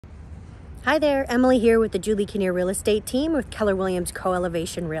Hi there, Emily here with the Julie Kinnear Real Estate Team with Keller Williams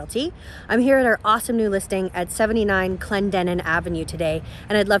Co-Elevation Realty. I'm here at our awesome new listing at 79 Clendenan Avenue today,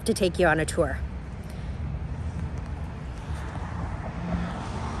 and I'd love to take you on a tour.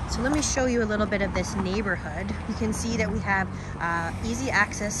 So let me show you a little bit of this neighborhood. You can see that we have easy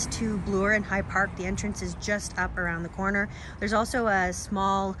access to Bloor and High Park. The entrance is just up around the corner. There's also a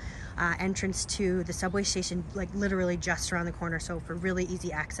small entrance to the subway station, like literally just around the corner. So for really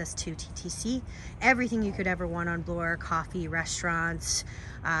easy access to TTC, everything you could ever want on Bloor, coffee, restaurants,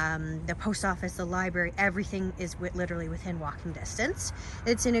 the post office, the library, everything is literally within walking distance.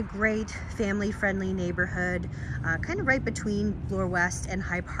 It's in a great family-friendly neighborhood, kind of right between Bloor West and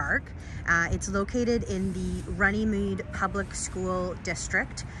High Park. It's located in the Runnymede Public School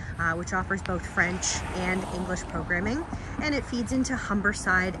District, which offers both French and English programming, and it feeds into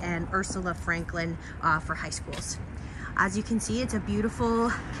Humberside and Ursula Franklin for high schools. As you can see, it's a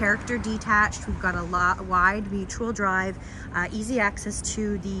beautiful character detached. We've got a wide mutual drive, easy access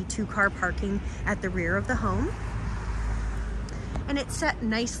to the 2-car parking at the rear of the home. And it's set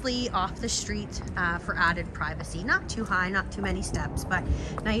nicely off the street for added privacy. Not too high, not too many steps, but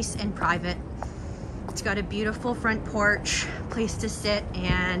nice and private. It's got a beautiful front porch, place to sit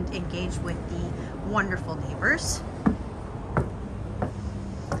and engage with the wonderful neighbors.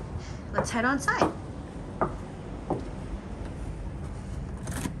 Let's head on side.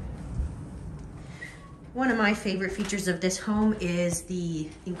 One of my favorite features of this home is the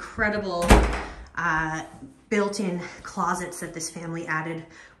incredible built-in closets that this family added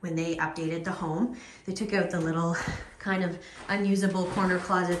when they updated the home. They took out the little kind of unusable corner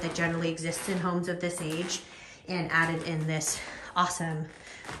closet that generally exists in homes of this age and added in this awesome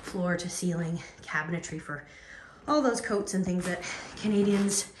floor-to-ceiling cabinetry for all those coats and things that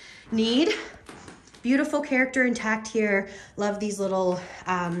Canadians need. Beautiful character intact here. Love these little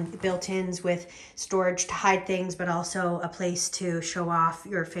built-ins with storage to hide things, but also a place to show off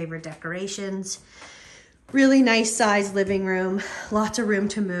your favorite decorations. Really nice size living room, lots of room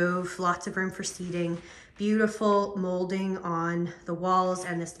to move, lots of room for seating, beautiful molding on the walls,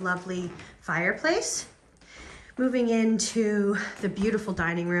 and this lovely fireplace. Moving into the beautiful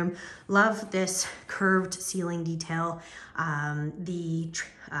dining room, love this curved ceiling detail. The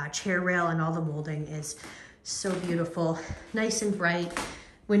chair rail and all the molding is so beautiful, nice and bright.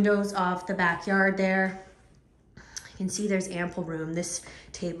 Windows off the backyard there. You can see there's ample room. This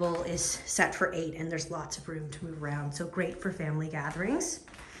table is set for 8 and there's lots of room to move around, so great for family gatherings.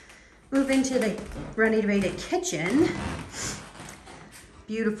 Move into the renovated kitchen.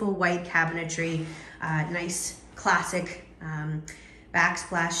 Beautiful white cabinetry, nice classic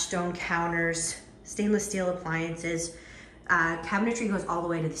backsplash stone counters, stainless steel appliances. Cabinetry goes all the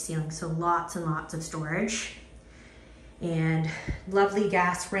way to the ceiling, so lots and lots of storage. And lovely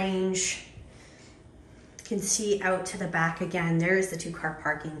gas range. You can see out to the back again, there's the 2-car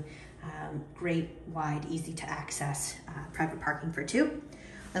parking. Great, wide, easy to access private parking for 2.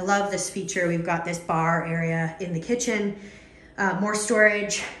 I love this feature. We've got this bar area in the kitchen. More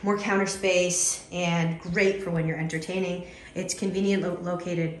storage, more counter space, and great for when you're entertaining. It's conveniently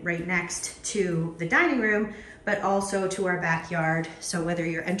located right next to the dining room, but also to our backyard. So whether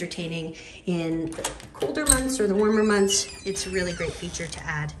you're entertaining in the colder months or the warmer months, it's a really great feature to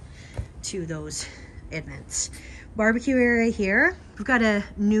add to those events. Barbecue area here. We've got a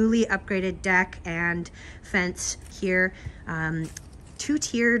newly upgraded deck and fence here.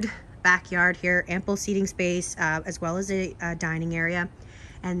 2-tiered backyard here, ample seating space, as well as a dining area,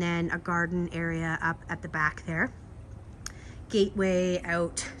 and then a garden area up at the back there. Gateway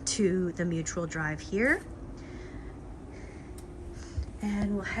out to the mutual drive here.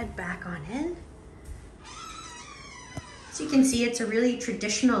 And we'll head back on in. So you can see it's a really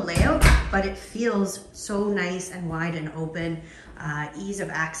traditional layout, but it feels so nice and wide and open. Ease of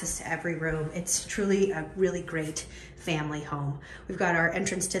access to every room. It's truly a really great family home. We've got our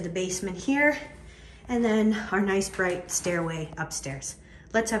entrance to the basement here, and then our nice bright stairway upstairs.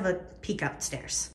 Let's have a peek upstairs.